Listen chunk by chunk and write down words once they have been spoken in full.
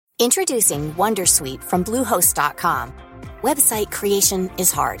Introducing Wondersuite from Bluehost.com. Website creation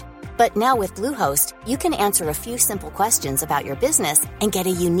is hard, but now with Bluehost, you can answer a few simple questions about your business and get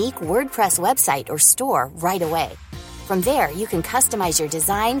a unique WordPress website or store right away. From there, you can customize your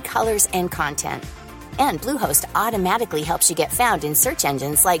design, colors, and content. And Bluehost automatically helps you get found in search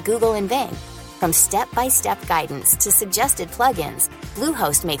engines like Google and Bing. From step-by-step guidance to suggested plugins,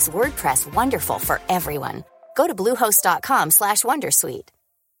 Bluehost makes WordPress wonderful for everyone. Go to bluehost.com/wondersuite.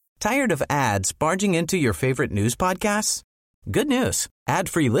 Tired of ads barging into your favorite news podcasts? Good news.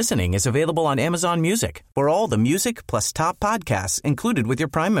 Ad-free listening is available on Amazon Music for all the music plus top podcasts included with your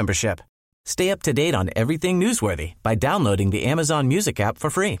Prime membership. Stay up to date on everything newsworthy by downloading the Amazon Music app for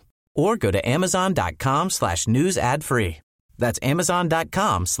free or go to amazon.com/news ad free. That's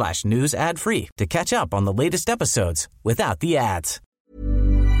amazon.com/news ad free to catch up on the latest episodes without the ads.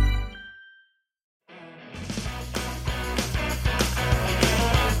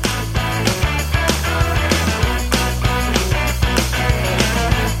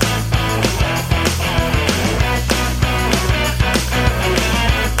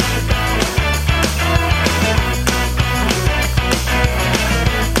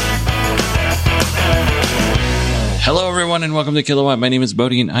 Hello, everyone, and welcome to Kilowatt. My name is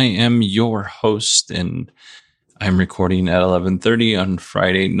Bodhi, and I am your host, and I'm recording at 11:30 on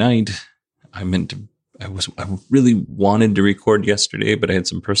Friday night. I really wanted to record yesterday, but I had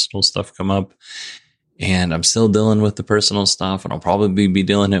some personal stuff come up, and I'm still dealing with the personal stuff, and I'll probably be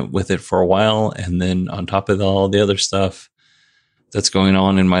dealing with it for a while. And then on top of all the other stuff that's going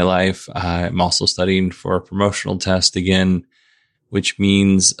on in my life, I'm also studying for a promotional test again, which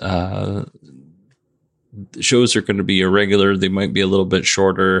means the shows are going to be irregular. They might be a little bit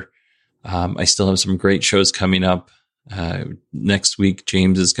shorter. I still have some great shows coming up. Next week,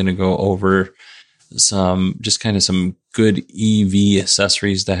 James is going to go over some good EV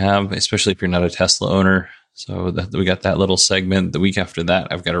accessories to have, especially if you're not a Tesla owner. So we got that little segment. The week after that,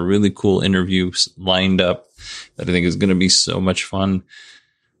 I've got a really cool interview lined up that I think is going to be so much fun.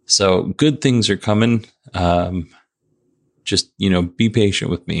 So good things are coming. Just, be patient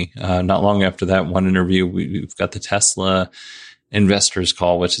with me. Not long after that one interview, we've got the Tesla investors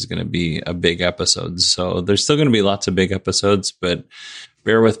call, which is going to be a big episode. So there's still going to be lots of big episodes, but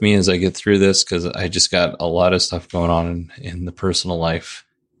bear with me as I get through this because I just got a lot of stuff going on in the personal life.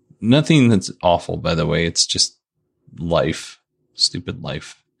 Nothing that's awful, by the way. It's just life, stupid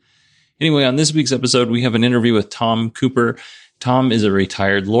life. Anyway, on this week's episode, we have an interview with Tom Cooper. Tom is a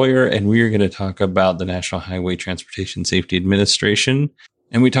retired lawyer, and we are going to talk about the National Highway Transportation Safety Administration,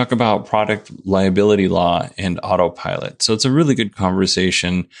 and we talk about product liability law and autopilot. So it's a really good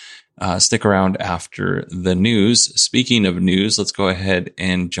conversation. Stick around after the news. Speaking of news, let's go ahead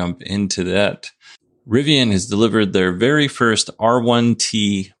and jump into that. Rivian has delivered their very first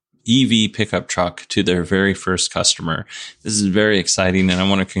R1T EV pickup truck to their very first customer. This is very exciting, and I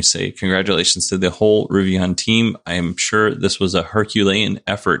want to say congratulations to the whole Rivian team. I am sure this was a Herculean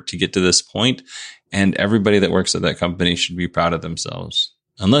effort to get to this point, and everybody that works at that company should be proud of themselves.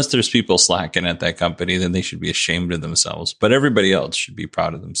 Unless there's people slacking at that company, then they should be ashamed of themselves, but everybody else should be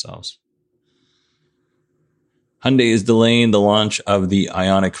proud of themselves. Hyundai is delaying the launch of the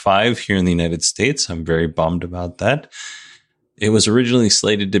Ioniq 5 here in the United States. I'm very bummed about that. It was originally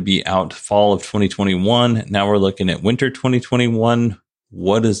slated to be out fall of 2021. Now we're looking at winter 2021.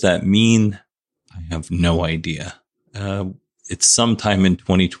 What does that mean? I have no idea. It's sometime in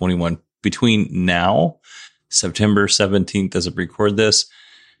 2021. Between now, September 17th, as I record this,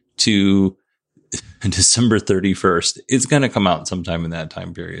 to December 31st, it's going to come out sometime in that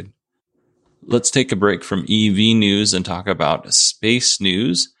time period. Let's take a break from EV news and talk about space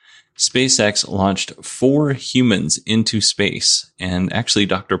news. SpaceX launched 4 humans into space. And actually,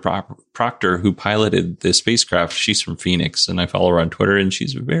 Dr. Proctor, who piloted the spacecraft, she's from Phoenix, and I follow her on Twitter, and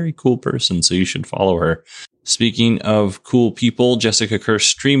she's a very cool person, so you should follow her. Speaking of cool people, Jessica Kirsch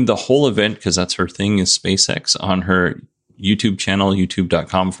streamed the whole event, because that's her thing, is SpaceX, on her YouTube channel,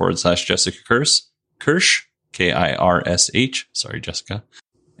 youtube.com/Jessica Kirsch, Kirsh. Sorry, Jessica.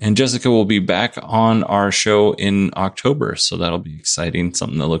 And Jessica will be back on our show in October, so that'll be exciting,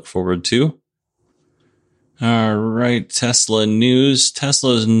 something to look forward to. All right, Tesla news.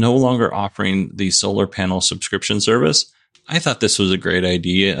 Tesla is no longer offering the solar panel subscription service. I thought this was a great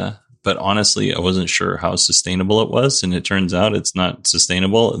idea, but honestly, I wasn't sure how sustainable it was, and it turns out it's not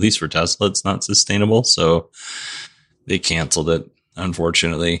sustainable. At least for Tesla, it's not sustainable, so they canceled it,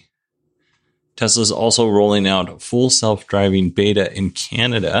 unfortunately. Tesla's also rolling out full self-driving beta in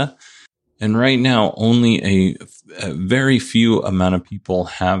Canada. And right now, only a very few amount of people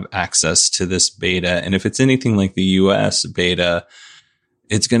have access to this beta. And if it's anything like the US beta,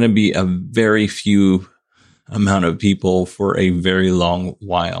 it's going to be a very few amount of people for a very long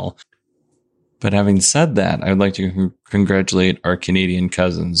while. But having said that, I'd like to congratulate our Canadian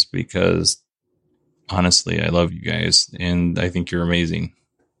cousins because honestly, I love you guys and I think you're amazing.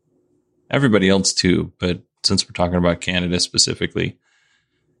 Everybody else too, but since we're talking about Canada specifically.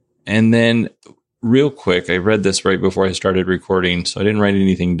 And then real quick, I read this right before I started recording, so I didn't write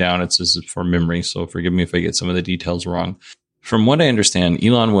anything down. It's just for memory, so forgive me if I get some of the details wrong. From what I understand,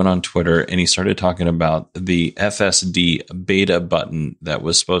 Elon went on Twitter and he started talking about the FSD beta button that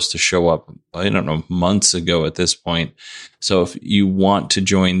was supposed to show up, I don't know, months ago at this point. So if you want to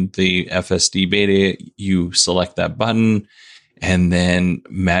join the FSD beta, you select that button and then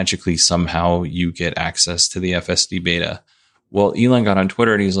magically somehow you get access to the FSD beta. Well, Elon got on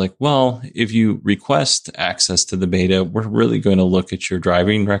Twitter and he's like, well, if you request access to the beta, we're really going to look at your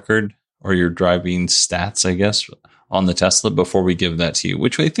driving record or your driving stats, I guess, on the Tesla before we give that to you,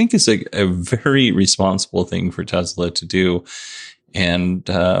 which I think is a very responsible thing for Tesla to do. And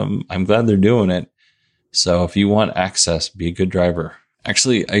I'm glad they're doing it. So if you want access, be a good driver.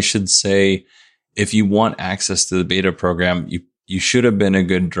 Actually, I should say, if you want access to the beta program, you should have been a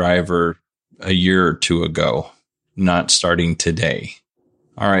good driver a year or two ago, not starting today.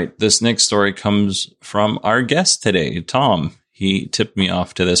 All right. This next story comes from our guest today, Tom. He tipped me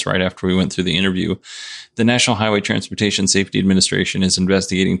off to this right after we went through the interview. The National Highway Transportation Safety Administration is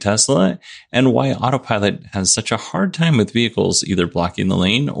investigating Tesla and why Autopilot has such a hard time with vehicles either blocking the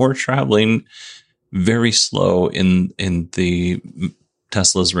lane or traveling very slow in the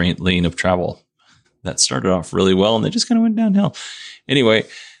Tesla's lane of travel. That started off really well and they just kind of went downhill. Anyway,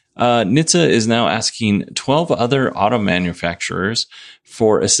 NHTSA is now asking 12 other auto manufacturers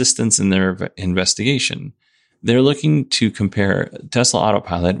for assistance in their investigation. They're looking to compare Tesla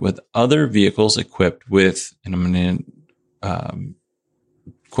Autopilot with other vehicles equipped with, and I'm going to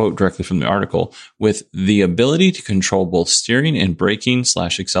quote directly from the article, with the ability to control both steering and braking /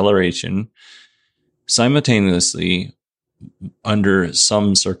 acceleration simultaneously under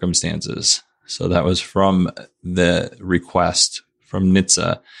some circumstances. So that was from the request from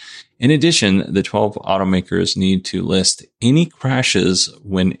NHTSA. In addition, the 12 automakers need to list any crashes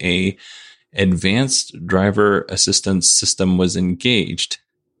when a advanced driver assistance system was engaged.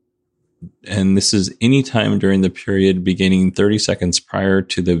 And this is any time during the period beginning 30 seconds prior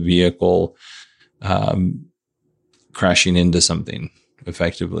to the vehicle crashing into something,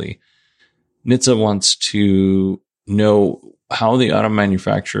 effectively. NHTSA wants to know how the auto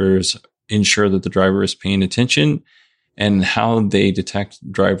manufacturers ensure that the driver is paying attention and how they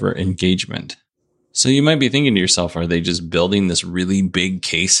detect driver engagement. So you might be thinking to yourself, are they just building this really big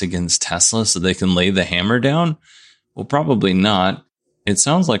case against Tesla so they can lay the hammer down? Well, probably not. It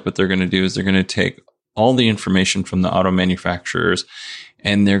sounds like what they're going to do is they're going to take all the information from the auto manufacturers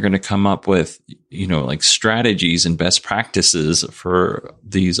and they're going to come up with, like strategies and best practices for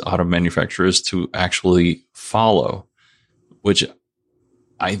these auto manufacturers to actually follow, which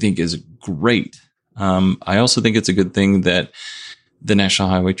I think is great. I also think it's a good thing that the National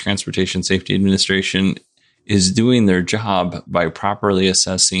Highway Transportation Safety Administration is doing their job by properly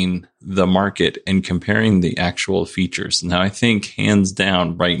assessing the market and comparing the actual features. Now, I think hands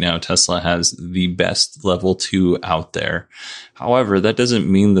down right now, Tesla has the best level 2 out there. However, that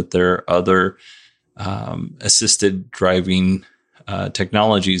doesn't mean that there are other assisted driving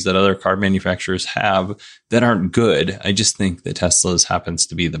technologies that other car manufacturers have that aren't good. I just think that Tesla's happens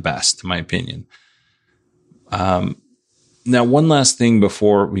to be the best, in my opinion. Now, one last thing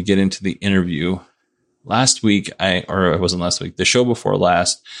before we get into the interview. The show before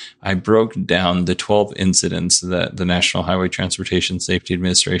last, I broke down the 12 incidents that the National Highway Transportation Safety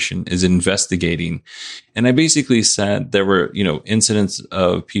Administration is investigating. And I basically said there were, incidents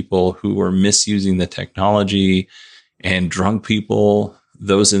of people who were misusing the technology and drunk people.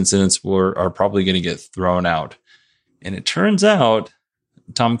 Those incidents are probably going to get thrown out. And it turns out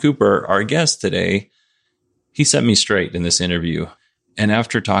Tom Cooper, our guest today, he set me straight in this interview. And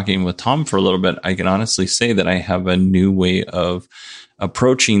after talking with Tom for a little bit, I can honestly say that I have a new way of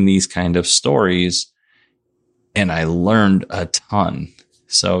approaching these kind of stories. And I learned a ton.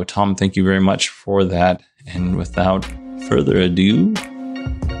 So, Tom, thank you very much for that. And without further ado,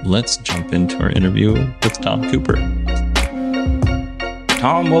 let's jump into our interview with Tom Cooper.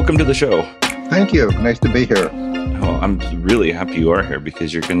 Tom, welcome to the show. Thank you. Nice to be here. Oh, I'm really happy you are here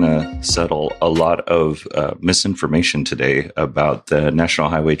because you're going to settle a lot of misinformation today about the National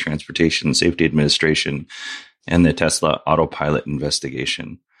Highway Transportation Safety Administration and the Tesla Autopilot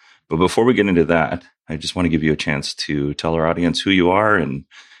investigation. But before we get into that, I just want to give you a chance to tell our audience who you are and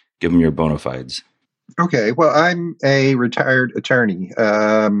give them your bona fides. Okay, well, I'm a retired attorney.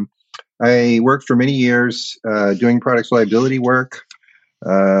 I worked for many years doing products liability work.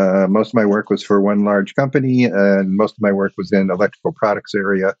 Most of my work was for one large company, and most of my work was in electrical products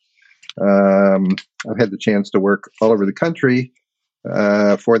area. I've had the chance to work all over the country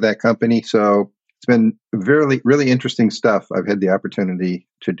for that company, so it's been really interesting stuff I've had the opportunity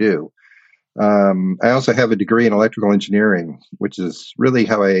to do. I also have a degree in electrical engineering, which is really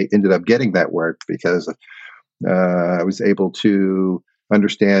how I ended up getting that work because I was able to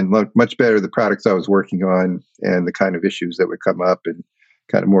understand much better the products I was working on and the kind of issues that would come up and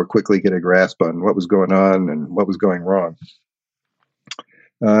kind of more quickly get a grasp on what was going on and what was going wrong.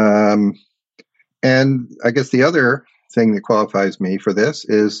 And I guess the other thing that qualifies me for this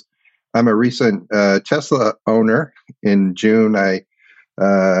is I'm a recent Tesla owner. In June, I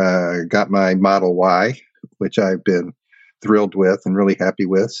got my Model Y, which I've been thrilled with and really happy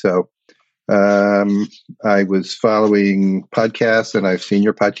with. So I was following podcasts, and I've seen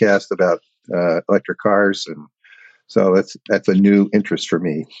your podcast about electric cars, and so that's a new interest for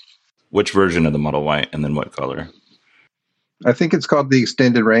me. Which version of the Model Y, and then what color? I think it's called the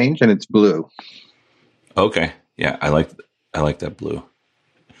Extended Range, and it's blue. Okay, yeah, I like that blue.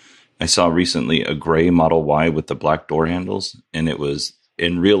 I saw recently a gray Model Y with the black door handles, and it was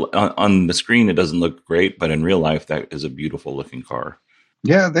on the screen. It doesn't look great, but in real life, that is a beautiful looking car.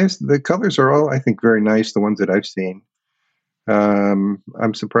 Yeah, the colors are all, I think, very nice. The ones that I've seen. I'm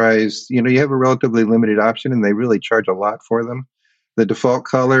surprised. You have a relatively limited option, and they really charge a lot for them. The default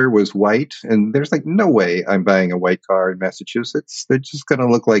color was white, and there's like no way I'm buying a white car in Massachusetts. They're just going to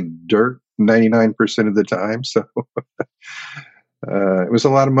look like dirt 99% of the time. So it was a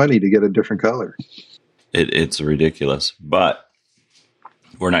lot of money to get a different color. It's ridiculous, but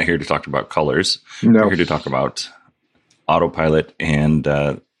we're not here to talk about colors. No. We're here to talk about autopilot and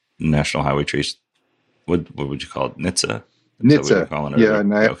National Highway Trace. What would you call it? NHTSA? NHTSA,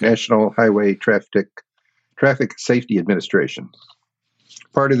 yeah, okay. National Highway Traffic Safety Administration,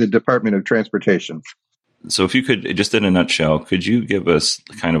 part of the Department of Transportation. So if you could, just in a nutshell, could you give us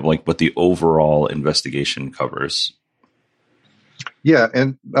kind of like what the overall investigation covers? Yeah,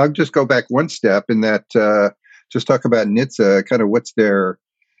 and I'll just go back one step in that just talk about NHTSA, kind of what's their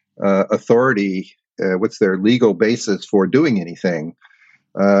authority, what's their legal basis for doing anything.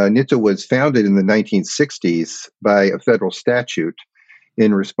 NHTSA was founded in the 1960s by a federal statute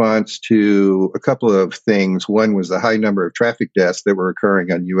in response to a couple of things. One was the high number of traffic deaths that were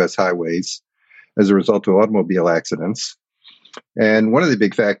occurring on U.S. highways as a result of automobile accidents. And one of the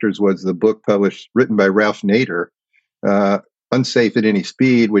big factors was the book written by Ralph Nader, Unsafe at Any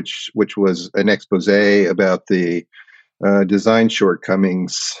Speed, which was an expose about the design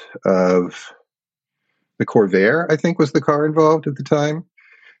shortcomings of the Corvair, I think was the car involved at the time.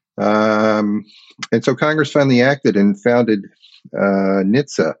 And so Congress finally acted and founded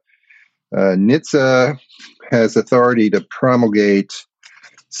NHTSA. NHTSA has authority to promulgate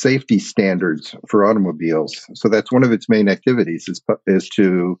safety standards for automobiles. So that's one of its main activities is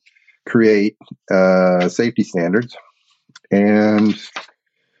to create safety standards. And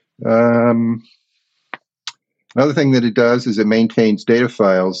another thing that it does is it maintains data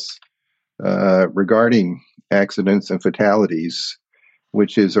files regarding accidents and fatalities,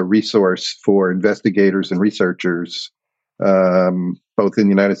 which is a resource for investigators and researchers, both in the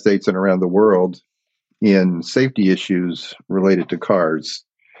United States and around the world, in safety issues related to cars.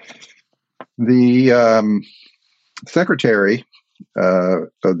 The Secretary of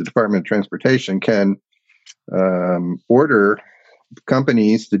the Department of Transportation can order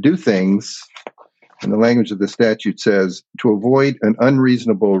companies to do things, and the language of the statute says, to avoid an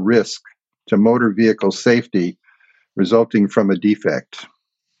unreasonable risk to motor vehicle safety resulting from a defect.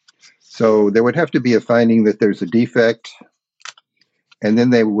 So there would have to be a finding that there's a defect, and then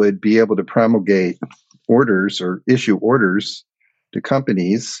they would be able to promulgate orders or issue orders to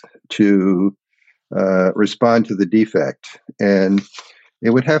companies to respond to the defect. And it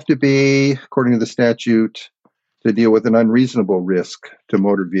would have to be, according to the statute, to deal with an unreasonable risk to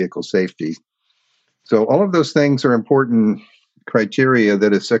motor vehicle safety. So all of those things are important criteria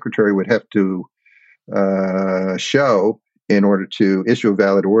that a secretary would have to show in order to issue a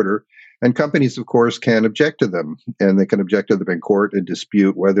valid order. And companies, of course, can object to them, and they can object to them in court and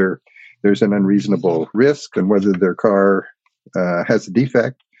dispute whether there's an unreasonable risk and whether their car has a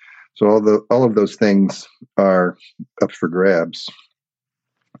defect. So all of those things are up for grabs.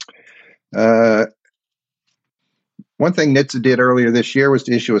 One thing NHTSA did earlier this year was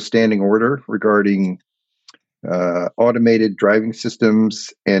to issue a standing order regarding automated driving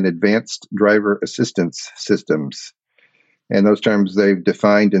systems and advanced driver assistance systems. And those terms they've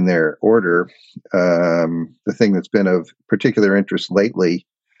defined in their order. The thing that's been of particular interest lately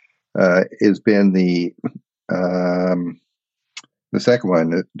has been the second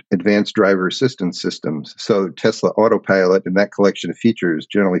one, advanced driver assistance systems. So Tesla Autopilot and that collection of features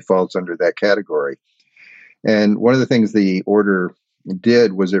generally falls under that category. And one of the things the order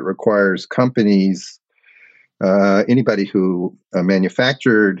did was it requires companies, anybody who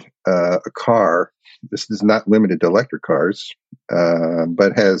manufactured a car, this is not limited to electric cars,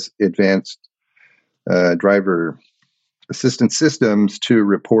 but has advanced driver assistance systems to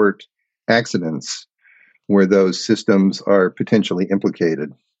report accidents where those systems are potentially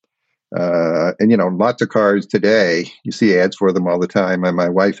implicated. And, lots of cars today, you see ads for them all the time. And my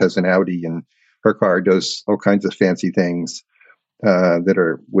wife has an Audi, and her car does all kinds of fancy things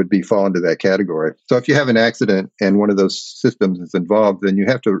that would fall into that category. So if you have an accident and one of those systems is involved, then you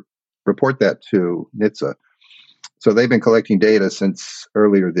have to report that to NHTSA. So they've been collecting data since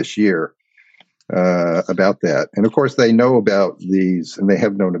earlier this year about that. And of course, they know about these, and they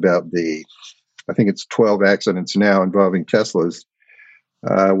have known about I think it's 12 accidents now involving Teslas,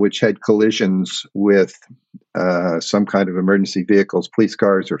 which had collisions with some kind of emergency vehicles, police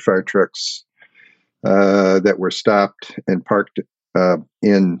cars or fire trucks that were stopped and parked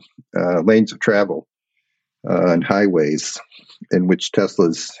in lanes of travel and highways in which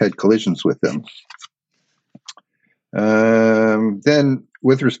Teslas had collisions with them. Then,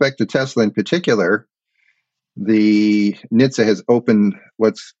 with respect to Tesla in particular, the NHTSA has opened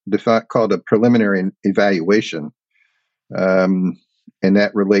what's called a preliminary evaluation, and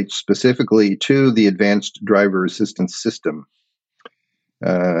that relates specifically to the advanced driver assistance system.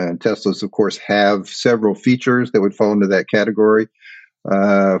 Teslas, of course, have several features that would fall into that category.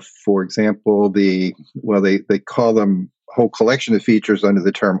 For example, they call them a whole collection of features under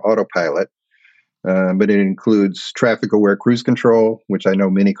the term autopilot, but it includes traffic-aware cruise control, which I know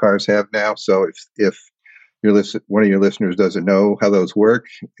many cars have now. So if one of your listeners doesn't know how those work,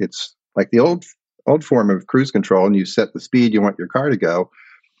 it's like the old form of cruise control, and you set the speed you want your car to go,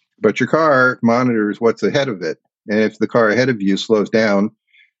 but your car monitors what's ahead of it. And if the car ahead of you slows down,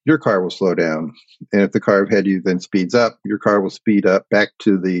 your car will slow down. And if the car ahead of you then speeds up, your car will speed up back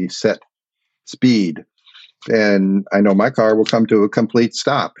to the set speed. And I know my car will come to a complete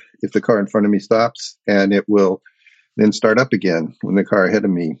stop if the car in front of me stops, and it will then start up again when the car ahead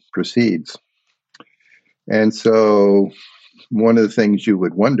of me proceeds. And so one of the things you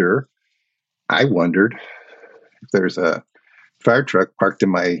would wonder, I wondered, if there's a fire truck parked in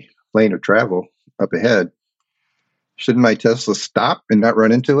my lane of travel up ahead, shouldn't my Tesla stop and not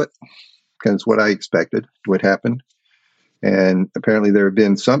run into it? Because what I expected would happen. And apparently there have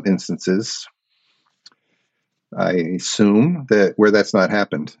been some instances, I assume, where that's not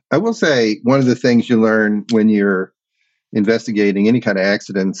happened. I will say one of the things you learn when you're investigating any kind of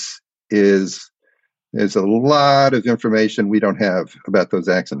accidents is there's a lot of information we don't have about those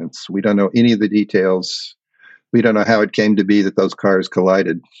accidents. We don't know any of the details. We don't know how it came to be that those cars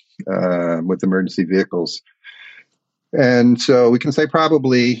collided with emergency vehicles. And so we can say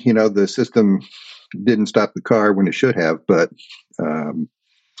probably, the system didn't stop the car when it should have, but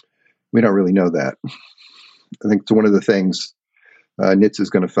we don't really know that. I think it's one of the things NHTSA is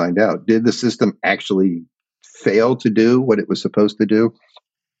going to find out. Did the system actually fail to do what it was supposed to do?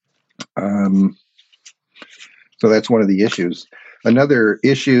 So that's one of the issues. Another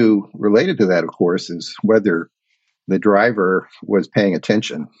issue related to that, of course, is whether the driver was paying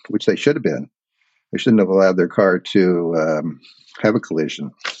attention, which they should have been. They shouldn't have allowed their car to have a collision.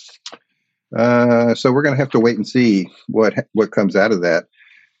 So we're going to have to wait and see what comes out of that.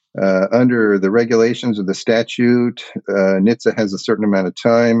 Under the regulations of the statute, NHTSA has a certain amount of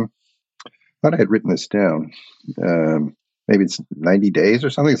time. I thought I had written this down. Maybe it's 90 days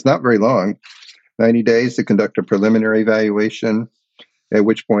or something. It's not very long. 90 days to conduct a preliminary evaluation, at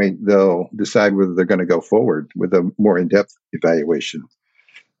which point they'll decide whether they're going to go forward with a more in-depth evaluation.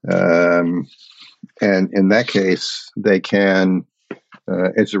 And in that case, they can,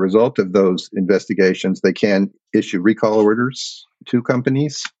 as a result of those investigations, they can issue recall orders to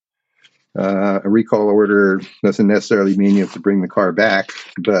companies. A recall order doesn't necessarily mean you have to bring the car back,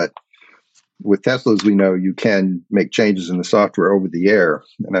 but with Teslas, we know you can make changes in the software over the air.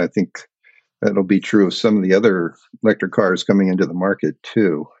 And I think that'll be true of some of the other electric cars coming into the market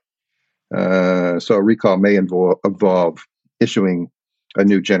too. So a recall may involve issuing a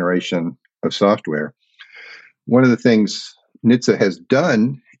new generation of software. One of the things NHTSA has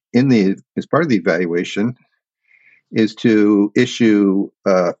done as part of the evaluation is to issue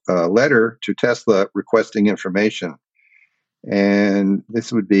a letter to Tesla requesting information. And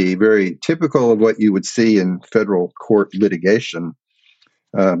this would be very typical of what you would see in federal court litigation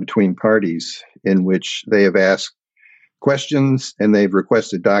between parties, in which they have asked questions and they've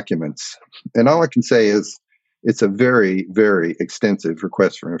requested documents. And all I can say is it's a very, very extensive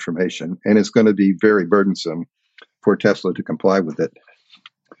request for information, and it's going to be very burdensome for Tesla to comply with it.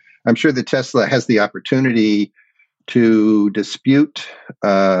 I'm sure that Tesla has the opportunity to dispute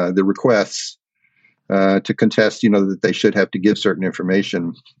the requests, to contest, that they should have to give certain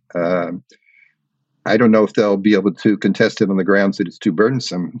information. I don't know if they'll be able to contest it on the grounds that it's too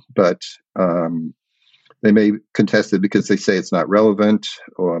burdensome, but they may contest it because they say it's not relevant.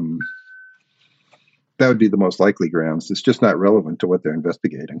 That would be the most likely grounds. It's just not relevant to what they're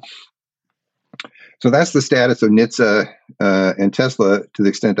investigating. So that's the status of NHTSA and Tesla to the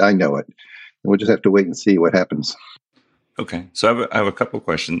extent I know it. We'll just have to wait and see what happens. Okay. So I have a couple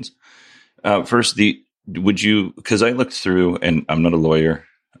questions. First, because I looked through, and I'm not a lawyer,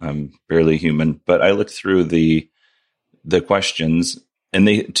 I'm barely human, but I looked through the questions,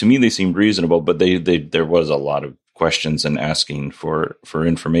 and to me they seemed reasonable, but there was a lot of questions and asking for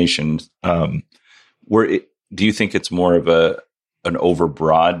information. Do you think it's more of an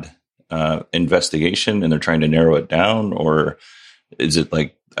overbroad investigation, and they're trying to narrow it down, or is it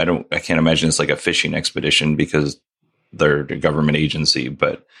like I can't imagine it's like a fishing expedition because they're a government agency,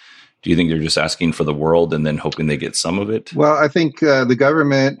 but do you think they're just asking for the world and then hoping they get some of it? Well, I think the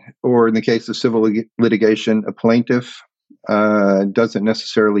government, or in the case of civil litigation, a plaintiff doesn't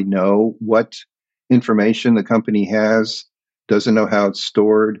necessarily know what information the company has, doesn't know how it's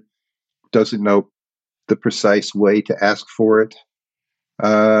stored, doesn't know the precise way to ask for it.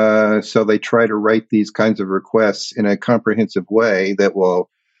 So they try to write these kinds of requests in a comprehensive way that will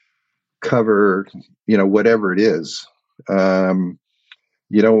cover, whatever it is.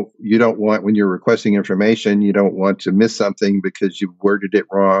 You don't want, when you're requesting information, you don't want to miss something because you worded it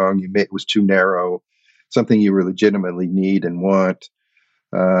wrong. It was too narrow, something you legitimately need and want.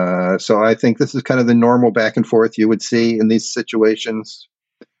 So I think this is kind of the normal back and forth you would see in these situations.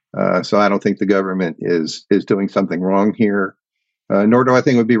 So I don't think the government is doing something wrong here, nor do I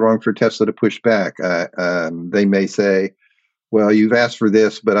think it would be wrong for Tesla to push back. They may say, well, you've asked for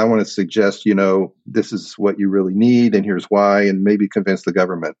this, but I want to suggest, this is what you really need, and here's why, and maybe convince the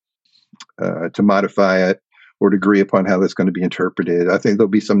government to modify it or to agree upon how that's going to be interpreted. I think there'll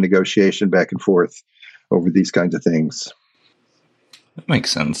be some negotiation back and forth over these kinds of things. That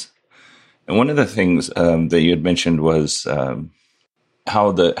makes sense. And one of the things that you had mentioned was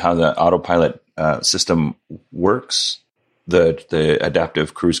how the autopilot system works. The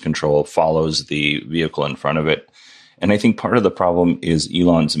adaptive cruise control follows the vehicle in front of it. And I think part of the problem is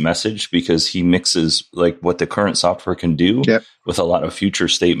Elon's message, because he mixes like what the current software can do with a lot of future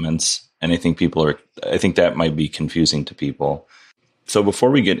statements. And I think that might be confusing to people. So before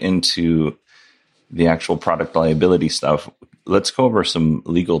we get into the actual product liability stuff, let's go over some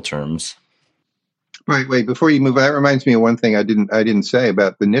legal terms. Wait, before you move, that reminds me of one thing I didn't say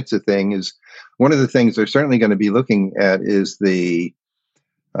about the NHTSA thing. Is one of the things they're certainly going to be looking at is the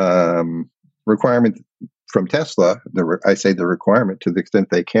requirement from Tesla. I say the requirement, to the extent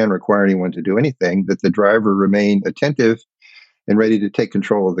they can require anyone to do anything, that the driver remain attentive and ready to take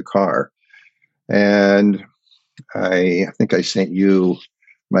control of the car. And I think I sent you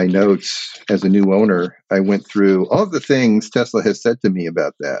my notes as a new owner. I went through all of the things Tesla has said to me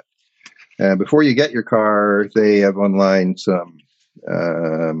about that. Before you get your car, they have online some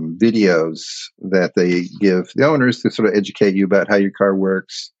videos that they give the owners to sort of educate you about how your car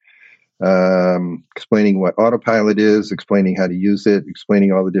works, explaining what autopilot is, explaining how to use it,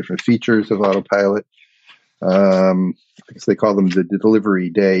 explaining all the different features of autopilot. Because they call them the delivery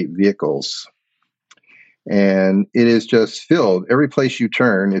day vehicles. And it is just filled. Every place you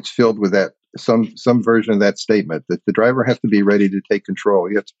turn, it's filled with that some version of that statement, that the driver has to be ready to take control.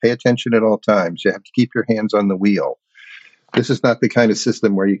 You have to pay attention at all times. You have to keep your hands on the wheel. This is not the kind of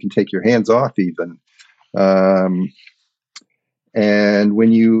system where you can take your hands off even. And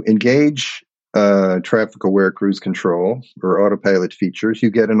when you engage traffic-aware cruise control or autopilot features,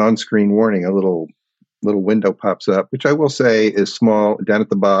 you get an on-screen warning, a little window pops up, which I will say is small, down at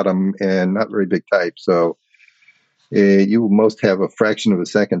the bottom, and not very big type. So you will most have a fraction of a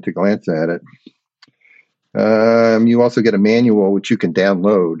second to glance at it. You also get a manual, which you can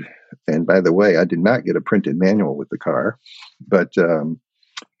download. And by the way, I did not get a printed manual with the car, but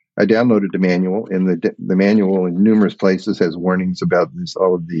I downloaded the manual, and the manual in numerous places has warnings about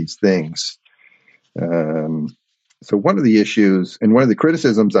all of these things. So one of the issues, and one of the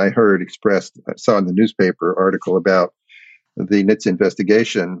criticisms I saw in the newspaper article about the NHTSA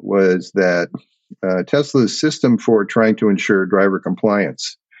investigation, was that Tesla's system for trying to ensure driver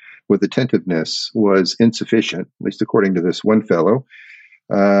compliance with attentiveness was insufficient, at least according to this one fellow.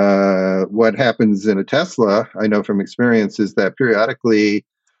 What happens in a Tesla, I know from experience, is that periodically,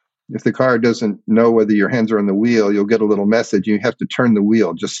 if the car doesn't know whether your hands are on the wheel, you'll get a little message. You have to turn the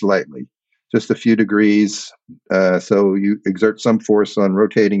wheel just slightly, just a few degrees. So you exert some force on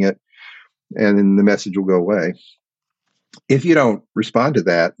rotating it, and then the message will go away. If you don't respond to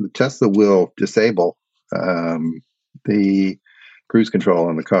that, the Tesla will disable the cruise control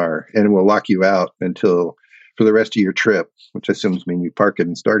on the car, and it will lock you out for the rest of your trip, which assumes mean you park it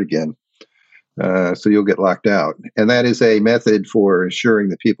and start again. So you'll get locked out. And that is a method for ensuring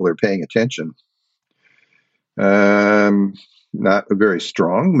that people are paying attention. Not a very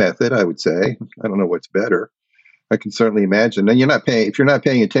strong method, I would say. I don't know what's better. I can certainly imagine. And if you're not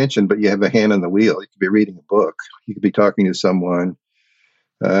paying attention, but you have a hand on the wheel, you could be reading a book. You could be talking to someone.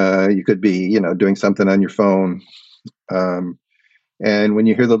 You could be, doing something on your phone. And when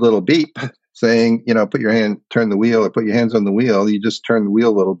you hear the little beep saying, turn the wheel or put your hands on the wheel, you just turn the wheel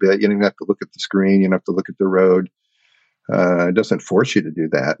a little bit. You don't have to look at the screen. You don't have to look at the road. It doesn't force you to do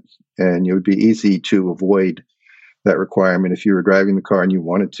that. And it would be easy to avoid that requirement if you were driving the car and you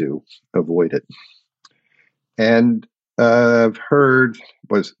wanted to avoid it. And I've heard,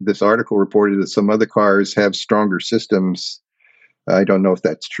 this article reported that some other cars have stronger systems. I don't know if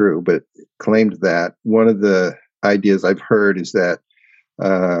that's true, but claimed that. One of the ideas I've heard is that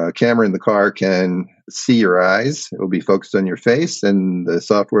a camera in the car can see your eyes. It will be focused on your face, and the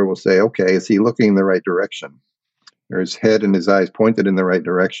software will say, okay, is he looking in the right direction? Or his head and his eyes pointed in the right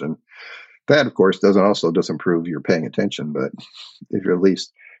direction? That, of course, doesn't prove you're paying attention, but if you at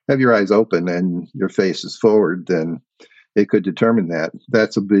least have your eyes open and your face is forward, then it could determine that.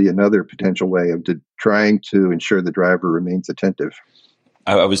 That would be another potential way of trying to ensure the driver remains attentive.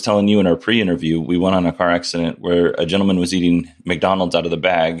 I was telling you in our pre-interview, we went on a car accident where a gentleman was eating McDonald's out of the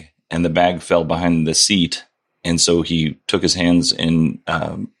bag, and the bag fell behind the seat. And so he took his hands in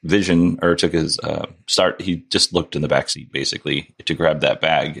vision, or took his start. He just looked in the back seat basically to grab that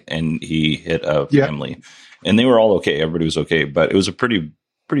bag, and he hit a family. And they were all okay. Everybody was okay, but it was a pretty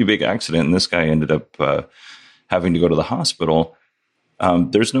big accident. And this guy ended up having to go to the hospital.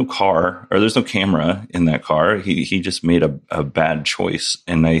 There's no camera in that car. He just made a bad choice.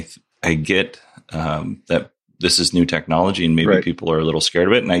 And I get that this is new technology, and maybe people are a little scared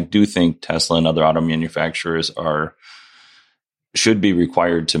of it. And I do think Tesla and other auto manufacturers should be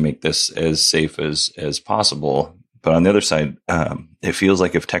required to make this as safe as possible. But on the other side, it feels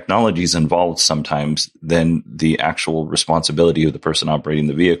like if technology is involved sometimes, then the actual responsibility of the person operating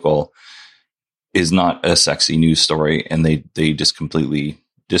the vehicle is not a sexy news story. And they just completely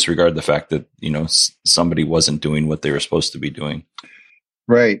disregard the fact that, somebody wasn't doing what they were supposed to be doing.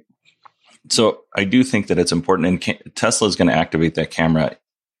 Right. So I do think that it's important, and Tesla is going to activate that camera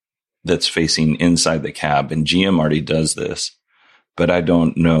that's facing inside the cab, and GM already does this, but I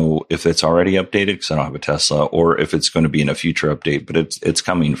don't know if it's already updated because I don't have a Tesla, or if it's going to be in a future update, but it's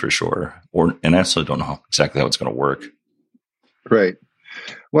coming for sure. And I also don't know exactly how it's going to work. Right.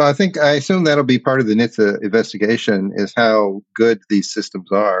 Well, I assume that'll be part of the NHTSA investigation, is how good these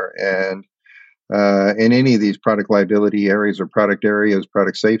systems are. And in any of these product liability areas or product areas,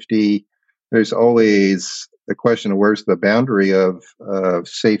 product safety, there's always the question of where's the boundary of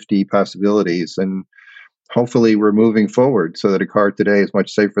safety possibilities. And hopefully we're moving forward so that a car today is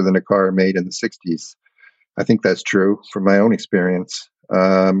much safer than a car made in the 60s. I think that's true from my own experience.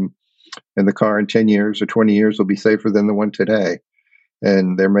 And the car in 10 years or 20 years will be safer than the one today.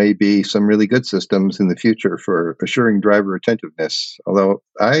 And there may be some really good systems in the future for assuring driver attentiveness, although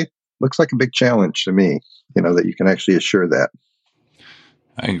looks like a big challenge to me, that you can actually assure that.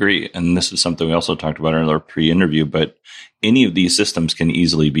 I agree. And this is something we also talked about in our pre-interview, but any of these systems can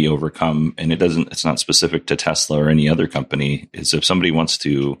easily be overcome. And it's not specific to Tesla or any other company. Is if somebody wants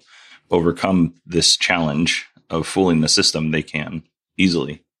to overcome this challenge of fooling the system, they can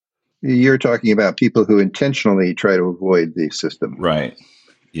easily. You're talking about people who intentionally try to avoid the system. Right.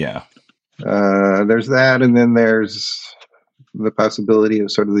 Yeah. There's that. And then there's the possibility of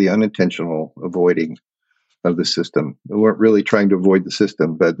sort of the unintentional avoiding of the system. They weren't really trying to avoid the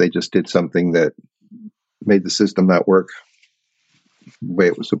system, but they just did something that made the system not work the way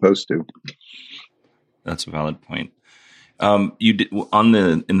it was supposed to. That's a valid point. You did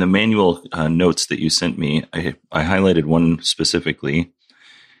in the manual notes that you sent me, I highlighted one specifically,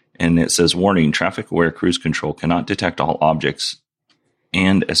 and it says, warning, traffic-aware cruise control cannot detect all objects,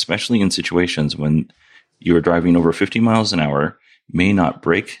 and especially in situations when you are driving over 50 miles an hour, may not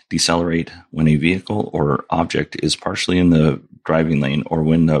brake, decelerate when a vehicle or object is partially in the driving lane or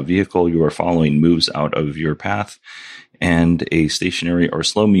when the vehicle you are following moves out of your path and a stationary or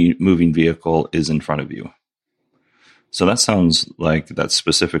slow moving vehicle is in front of you. So that sounds like that's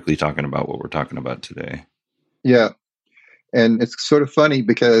specifically talking about what we're talking about today. Yeah. And it's sort of funny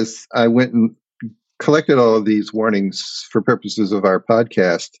because I went and collected all of these warnings for purposes of our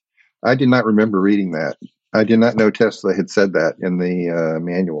podcast. I did not remember reading that. I did not know Tesla had said that in the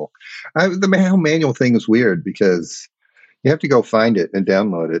manual. The whole manual thing is weird because you have to go find it and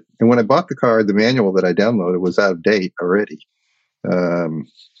download it. And when I bought the car, the manual that I downloaded was out of date already.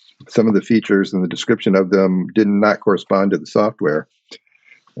 Some of the features and the description of them did not correspond to the software.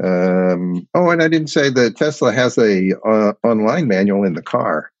 And I didn't say that Tesla has a online manual in the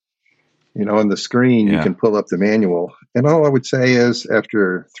car. On the screen, You can pull up the manual. And all I would say is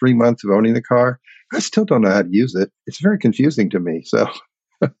after 3 months of owning the car, I still don't know how to use it. It's very confusing to me. So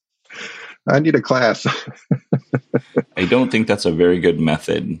I need a class. I don't think that's a very good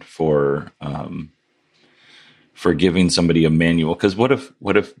method for giving somebody a manual. Because what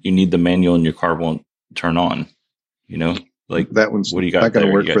if you need the manual and your car won't turn on? Like that one's what do you got not going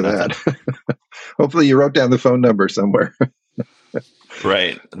to work for that. Hopefully you wrote down the phone number somewhere.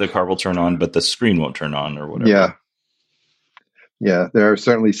 Right. The car will turn on, but the screen won't turn on or whatever. Yeah. There are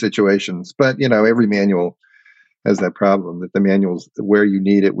certainly situations, but every manual has that problem that the manuals where you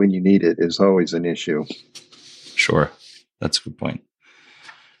need it, when you need it is always an issue. Sure. That's a good point.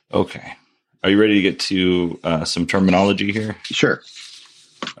 Okay. Are you ready to get to some terminology here? Sure.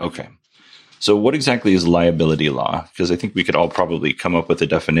 Okay. So what exactly is liability law? Because I think we could all probably come up with a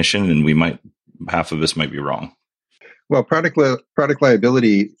definition and half of us might be wrong. Well, product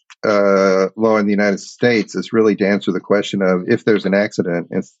liability law in the United States is really to answer the question of if there's an accident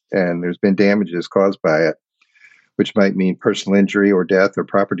and there's been damages caused by it, which might mean personal injury or death or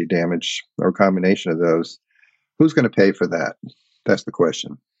property damage or a combination of those, who's going to pay for that? That's the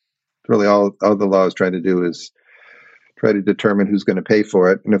question. Really, all the law is trying to do is try to determine who's going to pay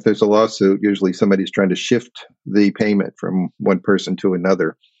for it. And if there's a lawsuit, usually somebody's trying to shift the payment from one person to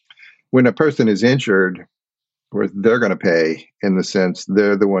another. When a person is injured, or they're going to pay in the sense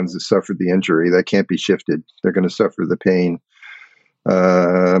they're the ones that suffered the injury. That can't be shifted. They're going to suffer the pain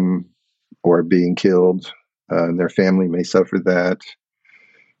or being killed. And their family may suffer that.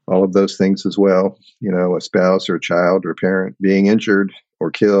 All of those things as well. A spouse or a child or a parent being injured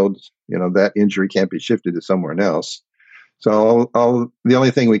or killed, that injury can't be shifted to someone else. So the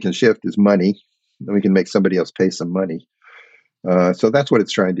only thing we can shift is money. And we can make somebody else pay some money. So that's what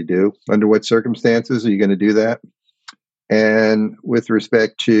it's trying to do. Under what circumstances are you going to do that? And with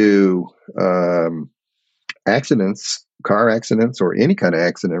respect to accidents, car accidents, or any kind of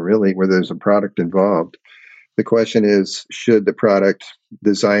accident, really, where there's a product involved, the question is, should the product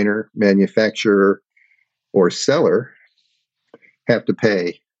designer, manufacturer, or seller have to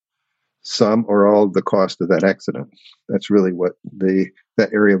pay some or all of the cost of that accident? That's really what that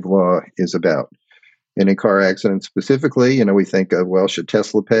area of law is about. And in car accidents specifically, we think of, well, should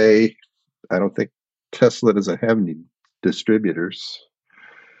Tesla pay? I don't think Tesla doesn't have any distributors.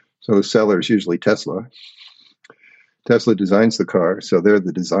 So the seller is usually Tesla. Tesla designs the car, so they're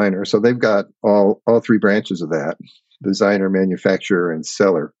the designer. So they've got all three branches of that: designer, manufacturer, and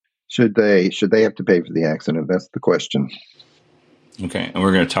seller. Should they have to pay for the accident? That's the question. Okay, and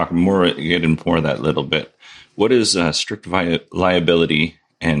we're going to get into more of that a little bit. What is strict liability?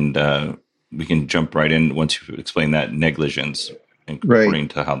 And we can jump right in once you explain that negligence, according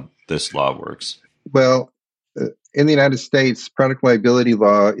to how this law works. Well, in the United States, product liability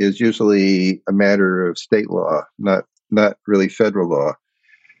law is usually a matter of state law, not really federal law.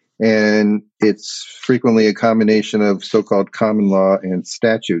 And it's frequently a combination of so-called common law and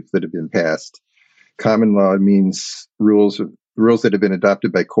statutes that have been passed. Common law means rules that have been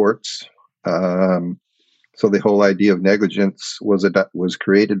adopted by courts. So the whole idea of negligence was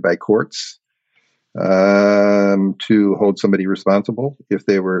created by courts to hold somebody responsible if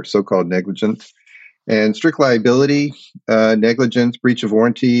they were so-called negligent. And strict liability, negligence, breach of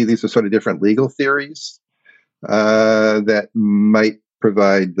warranty, these are sort of different legal theories that might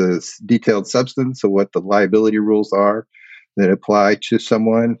provide the detailed substance of what the liability rules are that apply to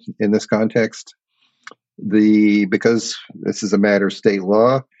someone in this context. Because this is a matter of state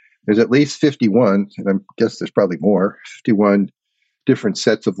law, there's at least 51, and I guess there's probably more, 51 different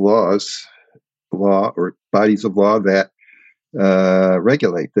sets of law or bodies of law that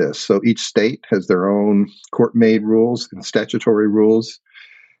regulate this. So each state has their own court-made rules and statutory rules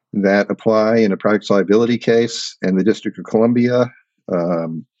that apply in a product liability case. And the District of Columbia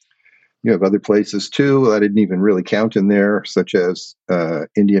You have other places too. I didn't even really count in there, such as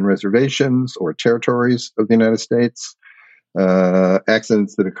Indian reservations or territories of the United States,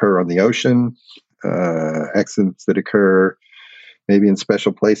 accidents that occur on the ocean, accidents that occur maybe in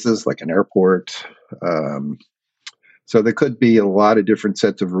special places like an airport. So there could be a lot of different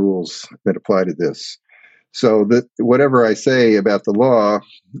sets of rules that apply to this. So that whatever I say about the law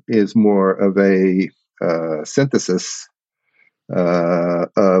is more of a synthesis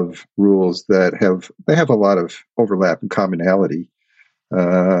of rules that have a lot of overlap and commonality,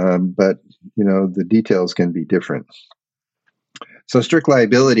 but the details can be different. So strict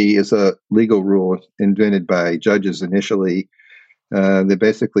liability is a legal rule invented by judges initially that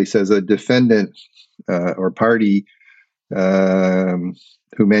basically says a defendant or party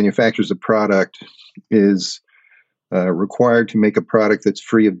who manufactures a product is required to make a product that's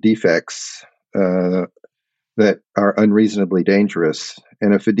free of defects that are unreasonably dangerous.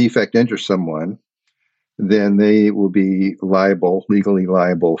 And if a defect injures someone, then they will be legally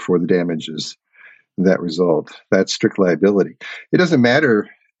liable for the damages that result. That's strict liability. It doesn't matter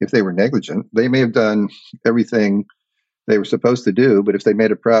if they were negligent. They may have done everything they were supposed to do, but if they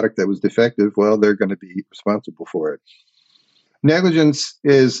made a product that was defective, well, they're going to be responsible for it. Negligence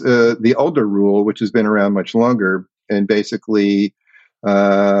is the older rule, which has been around much longer, and basically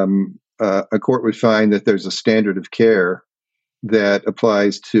a court would find that there's a standard of care that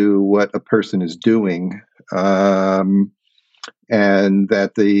applies to what a person is doing, and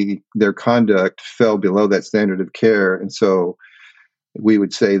that their conduct fell below that standard of care, and so we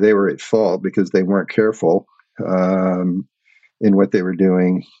would say they were at fault because they weren't careful in what they were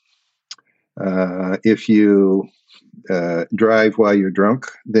doing. If you drive while you're drunk,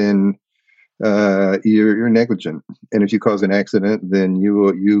 then you're negligent, and if you cause an accident, then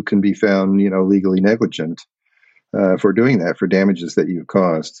you can be found, legally negligent for doing that, for damages that you've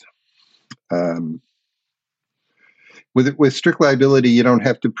caused. With strict liability, you don't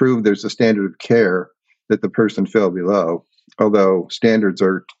have to prove there's a standard of care that the person fell below, although standards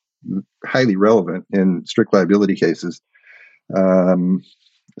are highly relevant in strict liability cases.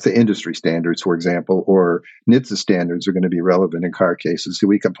 Say industry standards, for example, or NHTSA standards are going to be relevant in car cases. So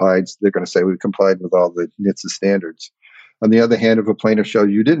they're going to say we complied with all the NHTSA standards. On the other hand, if a plaintiff shows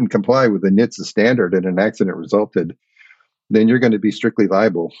you didn't comply with the NHTSA standard and an accident resulted, then you're going to be strictly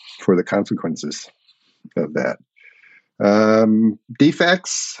liable for the consequences of that.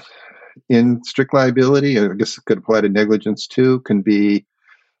 Defects in strict liability, I guess it could apply to negligence too, can be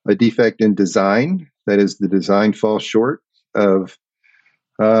a defect in design. That is, the design falls short of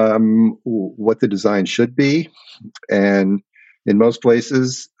what the design should be. And in most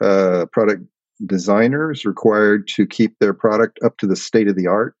places, product designer is required to keep their product up to the state of the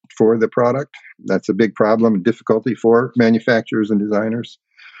art for the product. That's a big problem and difficulty for manufacturers and designers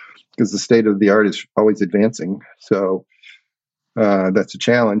because the state of the art is always advancing. So that's a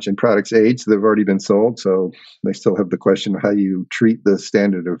challenge. And products age, they've already been sold, so they still have the question of how you treat the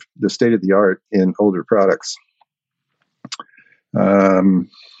standard of the state of the art in older products. So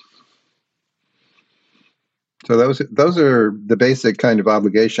those are the basic kind of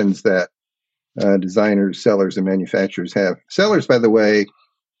obligations that designers, sellers, and manufacturers have. Sellers, by the way,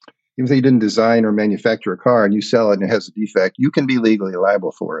 even though you didn't design or manufacture a car and you sell it and it has a defect, you can be legally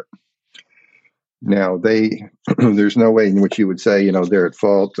liable for it. Now, there's no way in which you would say, they're at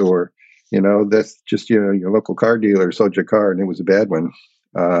fault, or, that's just, your local car dealer sold your car and it was a bad one.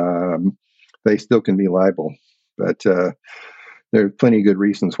 They still can be liable, but there are plenty of good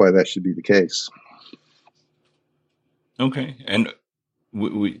reasons why that should be the case. Okay. And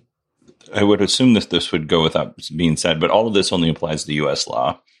I would assume that this would go without being said, but all of this only applies to U.S.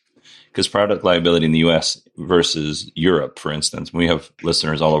 law, because product liability in the U.S. versus Europe, for instance, we have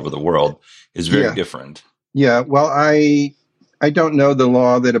listeners all over the world, is very different. Yeah. Well, I don't know the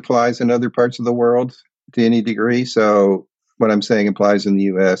law that applies in other parts of the world to any degree. So what I'm saying applies in the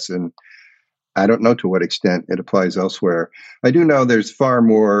U.S., and I don't know to what extent it applies elsewhere. I do know there's far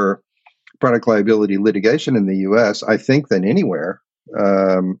more product liability litigation in the U.S., I think, than anywhere.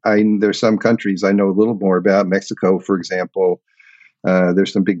 There's some countries I know a little more about. Mexico, for example,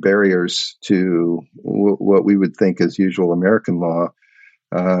 there's some big barriers to what we would think is usual American law.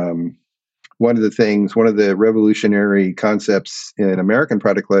 One of the revolutionary concepts in American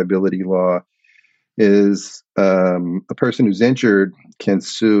product liability law is a person who's injured can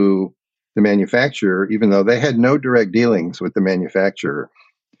sue the manufacturer, even though they had no direct dealings with the manufacturer.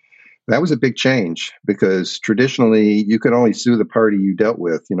 That was a big change because traditionally you could only sue the party you dealt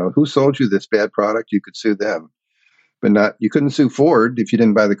with. Who sold you this bad product? You could sue them, but you couldn't sue Ford if you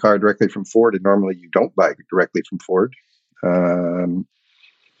didn't buy the car directly from Ford. And normally you don't buy directly from Ford.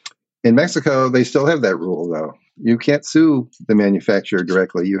 In Mexico, they still have that rule, though. You can't sue the manufacturer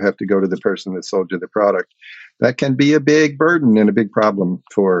directly. You have to go to the person that sold you the product. That can be a big burden and a big problem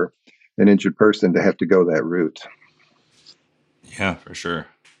for an injured person to have to go that route. Yeah, for sure.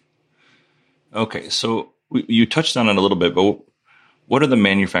 Okay, so you touched on it a little bit, but what are the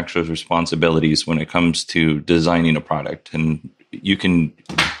manufacturer's responsibilities when it comes to designing a product? And you can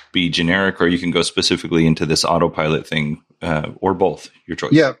be generic or you can go specifically into this autopilot thing, or both, your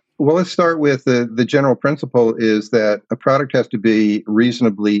choice. Yeah. Well, let's start with the general principle is that a product has to be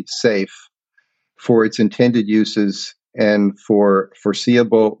reasonably safe for its intended uses and for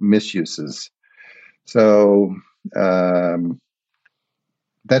foreseeable misuses. So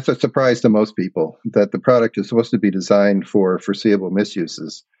that's a surprise to most people, that the product is supposed to be designed for foreseeable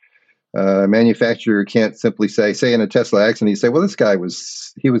misuses. A manufacturer can't simply say in a Tesla accident, you say, well, this guy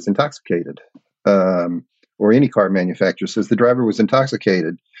was intoxicated. Or any car manufacturer says the driver was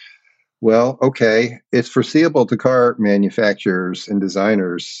intoxicated. Well, okay, it's foreseeable to car manufacturers and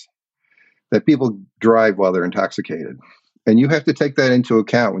designers that people drive while they're intoxicated. And you have to take that into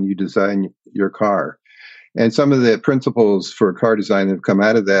account when you design your car. And some of the principles for car design that have come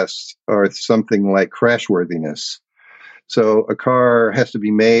out of this are something like crashworthiness. So a car has to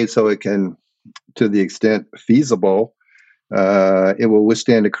be made so it can, to the extent feasible, it will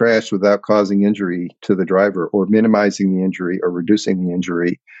withstand a crash without causing injury to the driver or minimizing the injury or reducing the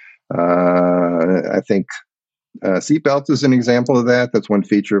injury. I think seatbelts is an example of that. That's one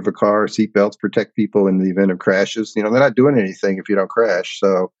feature of a car. Seatbelts protect people in the event of crashes. They're not doing anything if you don't crash.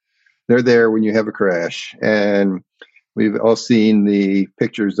 So they're there when you have a crash. And we've all seen the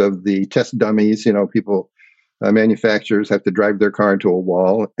pictures of the test dummies. Manufacturers have to drive their car into a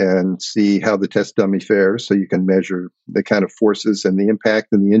wall and see how the test dummy fares so you can measure the kind of forces and the impact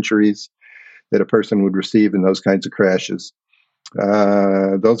and the injuries that a person would receive in those kinds of crashes.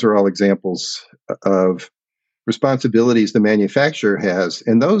 Those are all examples of responsibilities the manufacturer has,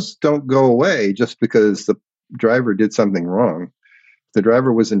 and those don't go away just because the driver did something wrong. If the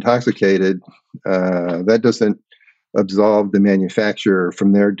driver was intoxicated, that doesn't absolve the manufacturer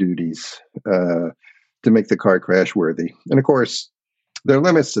from their duties to make the car crash worthy. And of course, there are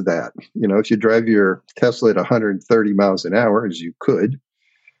limits to that. If you drive your Tesla at 130 miles an hour, as you could,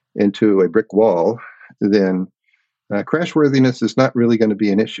 into a brick wall, then crashworthiness is not really going to be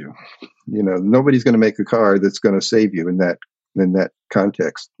an issue. Nobody's going to make a car that's going to save you in that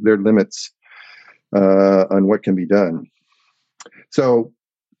context. There are limits on what can be done. So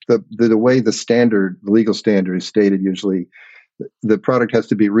the way the legal standard is stated, usually the product has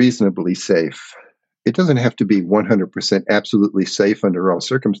to be reasonably safe. It doesn't have to be 100% absolutely safe under all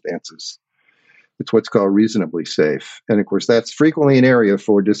circumstances. It's what's called reasonably safe. And of course, that's frequently an area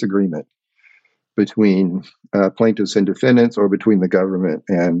for disagreement between plaintiffs and defendants, or between the government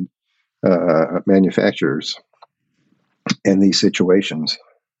and manufacturers in these situations.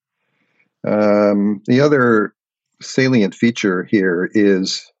 The other salient feature here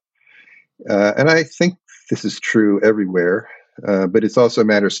is, and I think this is true everywhere, but it's also a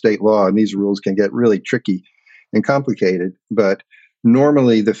matter of state law, and these rules can get really tricky and complicated. But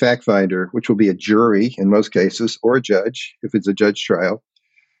normally the fact finder, which will be a jury in most cases, or a judge, if it's a judge trial,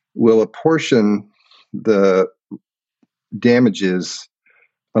 will apportion the damages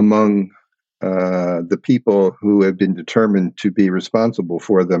among the people who have been determined to be responsible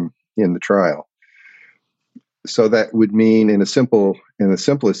for them in the trial. So that would mean, in the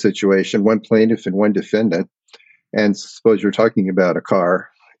simplest situation, one plaintiff and one defendant. And suppose you're talking about a car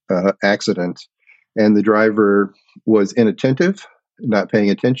accident, and the driver was inattentive, not paying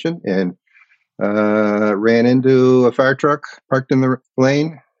attention, and ran into a fire truck parked in the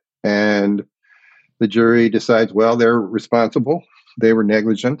lane. And the jury decides, well, they're responsible. They were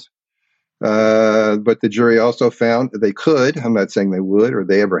negligent. But the jury also found they could, I'm not saying they would or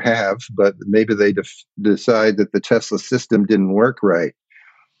they ever have, but maybe they decide that the Tesla system didn't work right.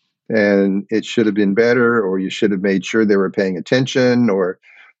 And it should have been better, or you should have made sure they were paying attention, or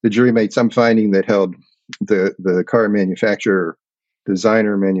the jury made some finding that held the car manufacturer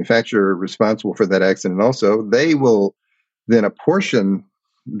responsible for that accident also. They will then apportion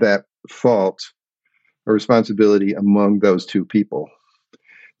that fault or responsibility among those two people.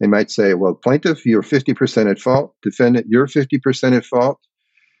 They might say, well, plaintiff, you're 50% at fault. Defendant, you're 50% at fault.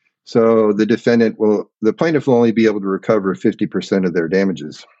 So the plaintiff will only be able to recover 50% of their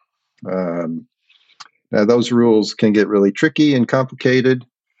damages. Now, those rules can get really tricky and complicated.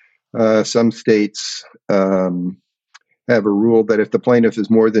 Some states have a rule that if the plaintiff is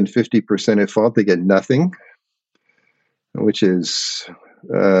more than 50% at fault, they get nothing, which is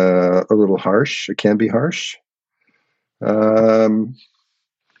a little harsh. It can be harsh.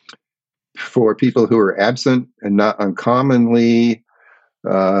 for people who are absent and not uncommonly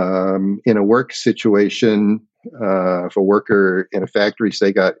in a work situation. If a worker in a factory,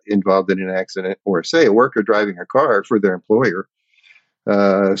 say, got involved in an accident, or say a worker driving a car for their employer,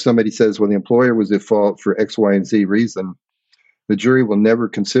 somebody says, well, the employer was at fault for X, Y, and Z reason. The jury will never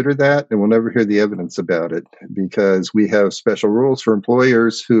consider that and will never hear the evidence about it, because we have special rules for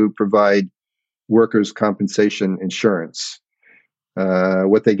employers who provide workers' compensation insurance.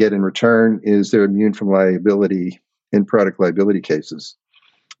 What they get in return is they're immune from liability in product liability cases.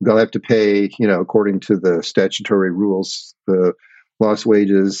 They'll have to pay, according to the statutory rules, the lost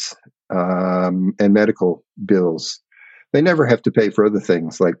wages and medical bills. They never have to pay for other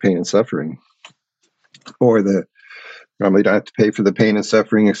things like pain and suffering, or normally don't have to pay for the pain and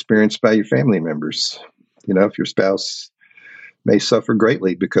suffering experienced by your family members. If your spouse may suffer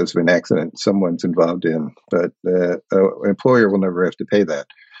greatly because of an accident someone's involved in, but the employer will never have to pay that.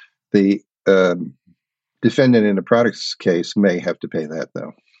 The defendant in a product's case may have to pay that,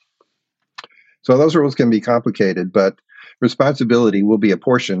 though. So those rules can be complicated, but responsibility will be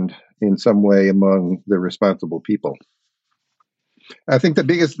apportioned in some way among the responsible people. I think the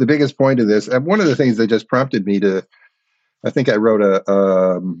biggest point of this, and one of the things that just prompted me to, I think I wrote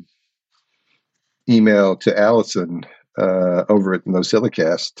a email to Allison over at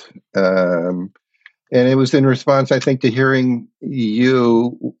NosillaCast, and it was in response, I think, to hearing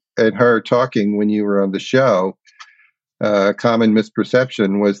you and her talking when you were on the show. Common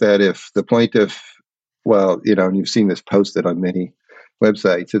misperception was that if the plaintiff, and you've seen this posted on many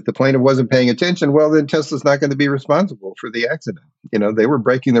websites, if the plaintiff wasn't paying attention, well, then Tesla's not going to be responsible for the accident. They were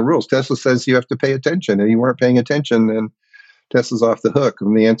breaking the rules. Tesla says you have to pay attention, and you weren't paying attention, then Tesla's off the hook.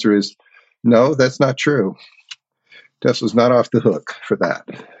 And the answer is no, that's not true. Tesla's not off the hook for that.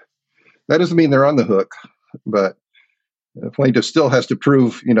 That doesn't mean they're on the hook, but the plaintiff still has to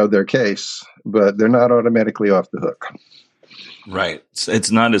prove, their case, but they're not automatically off the hook. Right.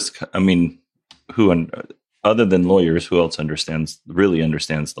 It's not as, other than lawyers, who else really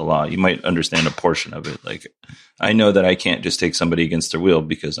understands the law? You might understand a portion of it. Like, I know that I can't just take somebody against their will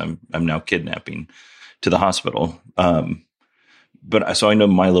because I'm now kidnapping to the hospital. So I know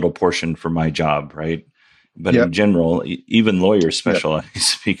my little portion for my job, right? But in general, even lawyers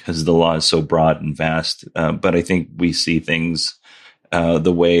specialize because the law is so broad and vast. But I think we see things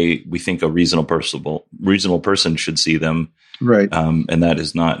the way we think a reasonable person should see them, right? And that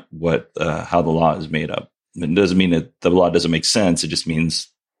is not what how the law is made up. It doesn't mean that the law doesn't make sense. It just means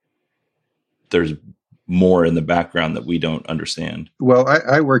there's more in the background that we don't understand. Well,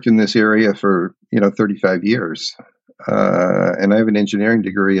 I worked in this area for 35 years, and I have an engineering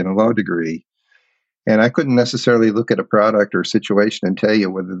degree and a law degree. And I couldn't necessarily look at a product or situation and tell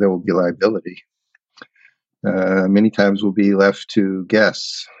you whether there will be liability. Many times we'll be left to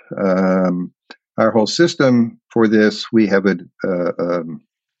guess. Our whole system for this, we have an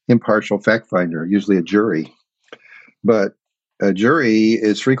impartial fact finder, usually a jury. But a jury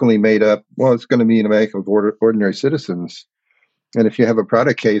is frequently made up, it's going to be made up of ordinary citizens. And if you have a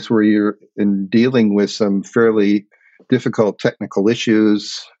product case where you're dealing with some fairly difficult technical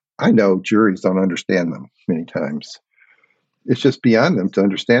issues, I know juries don't understand them many times. It's just beyond them to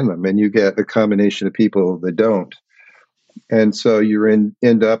understand them. And you get a combination of people that don't. And so you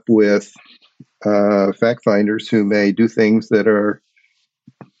end up with fact finders who may do things that are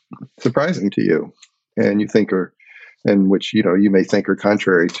surprising to you, and which you may think are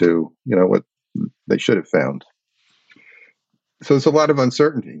contrary to what they should have found. So it's a lot of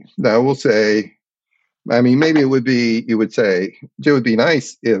uncertainty. Now we'll say, maybe you would say, it would be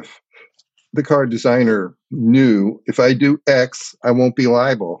nice if the car designer knew if I do X, I won't be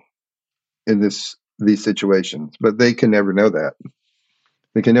liable in these situations. But they can never know that.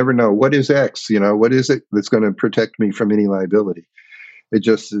 They can never know what is X. What is it that's going to protect me from any liability? It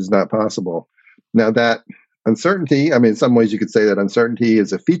just is not possible. Now that uncertainty, in some ways you could say that uncertainty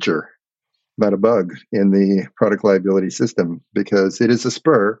is a feature, not a bug, in the product liability system, because it is a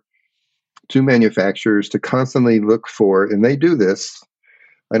spur to manufacturers to constantly look for, and they do this.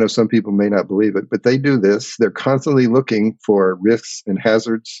 I know some people may not believe it, but they do this. They're constantly looking for risks and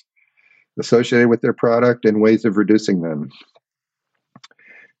hazards associated with their product and ways of reducing them.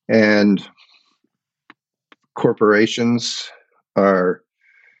 And corporations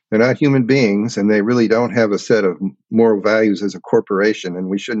they're not human beings, and they really don't have a set of moral values as a corporation, and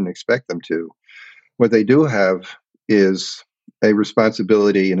we shouldn't expect them to. What they do have is a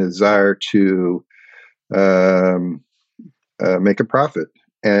responsibility and a desire to make a profit.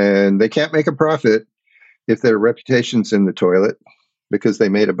 And they can't make a profit if their reputation's in the toilet because they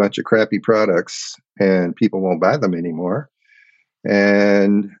made a bunch of crappy products and people won't buy them anymore.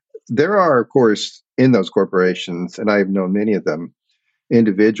 And there are, of course, in those corporations, and I have known many of them,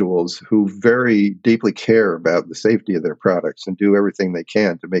 individuals who very deeply care about the safety of their products and do everything they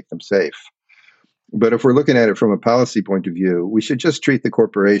can to make them safe. But if we're looking at it from a policy point of view, we should just treat the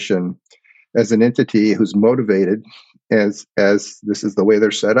corporation as an entity who's motivated as this is the way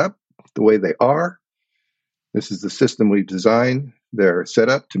they're set up, the way they are. This is the system we've designed. They're set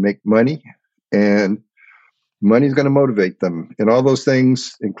up to make money, and money's going to motivate them. And all those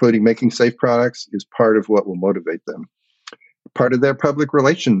things, including making safe products, is part of what will motivate them. Part of their public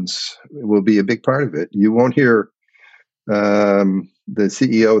relations will be a big part of it. You won't hear the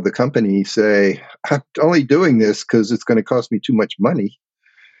CEO of the company say, I'm only doing this because it's going to cost me too much money.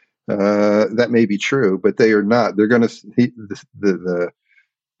 That may be true, but they are not. They're going to, the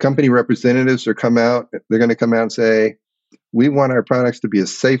company representatives are they're going to come out and say, we want our products to be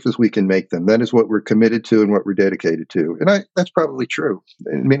as safe as we can make them. That is what we're committed to and what we're dedicated to. And that's probably true.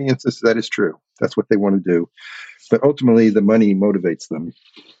 In many instances, that is true. That's what they want to do. But ultimately, the money motivates them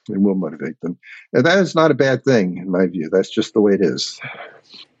and will motivate them. And that is not a bad thing, in my view. That's just the way it is.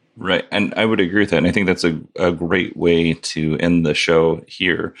 Right. And I would agree with that. And I think that's a great way to end the show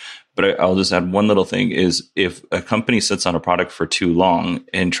here. But I'll just add one little thing is if a company sits on a product for too long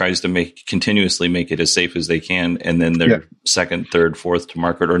and tries to continuously make it as safe as they can, and then they're second, third, fourth to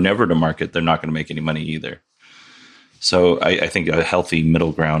market or never to market, they're not going to make any money either. So I think a healthy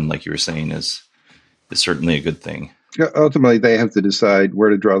middle ground, like you were saying, is certainly a good thing. Ultimately, they have to decide where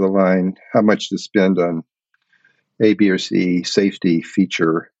to draw the line, how much to spend on A, B, or C safety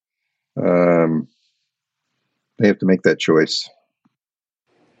feature. They have to make that choice.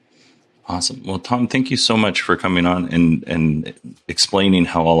 Awesome. Well, Tom, thank you so much for coming on and explaining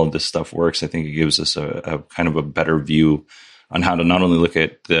how all of this stuff works. I think it gives us a kind of a better view on how to not only look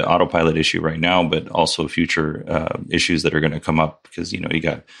at the autopilot issue right now, but also future issues that are going to come up because, you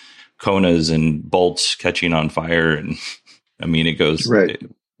got Konas and bolts catching on fire. And I mean, it goes, right.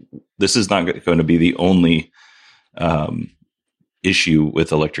 This is not going to be the only issue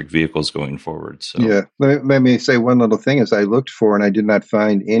with electric vehicles going forward. So yeah, let me say one little thing as I looked for, and I did not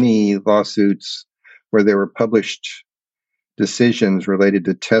find any lawsuits where there were published decisions related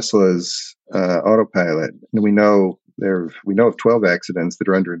to Tesla's autopilot. And we know of 12 accidents that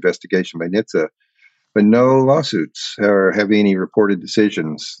are under investigation by NHTSA, but no lawsuits have any reported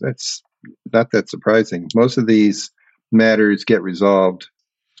decisions. That's not that surprising. Most of these matters get resolved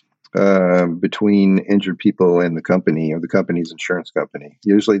between injured people and the company or the company's insurance company.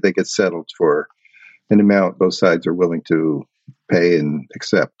 Usually they get settled for an amount both sides are willing to pay and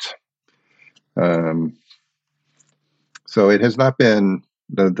accept. So it has not been,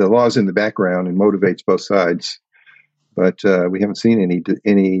 the law's in the background and motivates both sides, but we haven't seen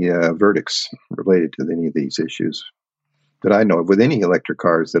any verdicts related to any of these issues that I know of with any electric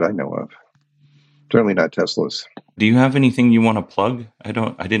cars that I know of. Certainly not Tesla's. Do you have anything you want to plug? I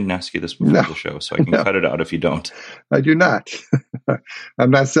didn't ask you this before the show, so I can cut it out if you don't. I do not. I'm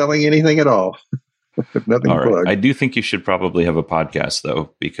not selling anything at all. Nothing to plug. I do think you should probably have a podcast,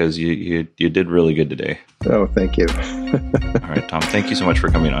 though, because you did really good today. Oh, thank you. All right, Tom. Thank you so much for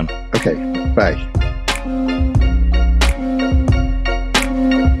coming on. Okay. Bye.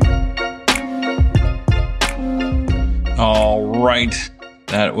 All right.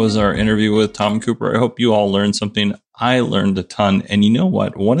 That was our interview with Tom Cooper. I hope you all learned something. I learned a ton. And you know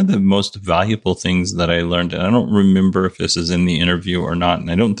what? One of the most valuable things that I learned, and I don't remember if this is in the interview or not,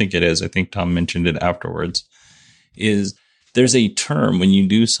 and I don't think it is. I think Tom mentioned it afterwards, is there's a term when you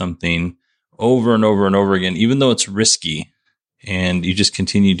do something over and over and over again, even though it's risky, and you just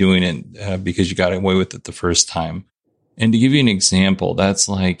continue doing it because you got away with it the first time. And to give you an example, that's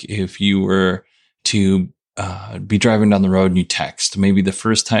like if you were to be driving down the road and you text. Maybe the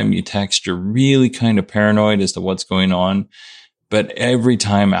first time you text, you're really kind of paranoid as to what's going on. But every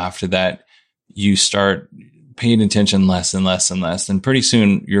time after that, you start paying attention less and less and less. And pretty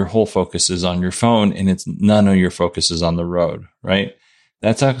soon your whole focus is on your phone and none of your focus is on the road, right?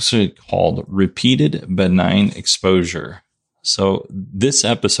 That's actually called repeated benign exposure. So this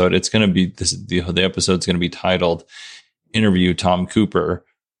episode, it's going to be the episode's going to be titled Interview Tom Cooper,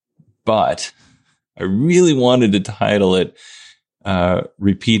 but I really wanted to title it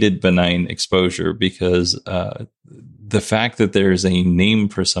Repeated Benign Exposure because the fact that there's a name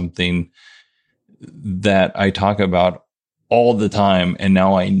for something that I talk about all the time, and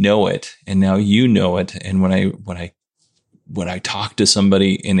now I know it, and now you know it, and when I talk to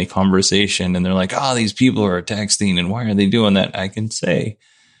somebody in a conversation, and they're like, "Oh, these people are texting, and why are they doing that?" I can say,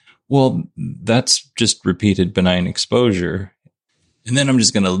 "Well, that's just repeated benign exposure." And then I'm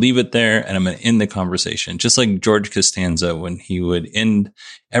just going to leave it there and I'm going to end the conversation, just like George Costanza when he would end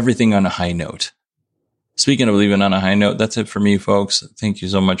everything on a high note. Speaking of leaving on a high note, that's it for me, folks. Thank you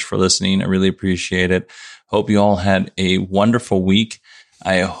so much for listening. I really appreciate it. Hope you all had a wonderful week.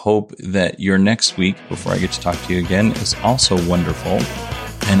 I hope that your next week, before I get to talk to you again, is also wonderful.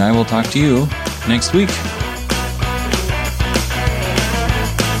 And I will talk to you next week.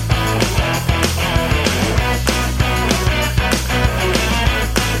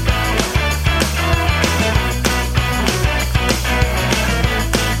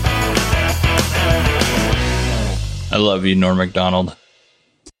 I love you, Norm Macdonald.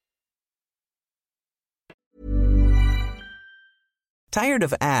 Tired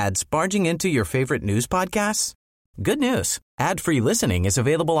of ads barging into your favorite news podcasts? Good news. Ad-free listening is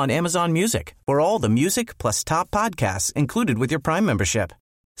available on Amazon Music for all the music plus top podcasts included with your Prime membership.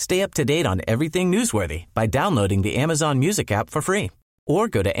 Stay up to date on everything newsworthy by downloading the Amazon Music app for free or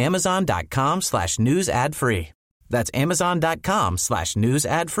go to amazon.com/news ad free. That's amazon.com/news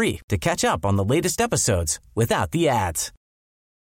ad free to catch up on the latest episodes without the ads.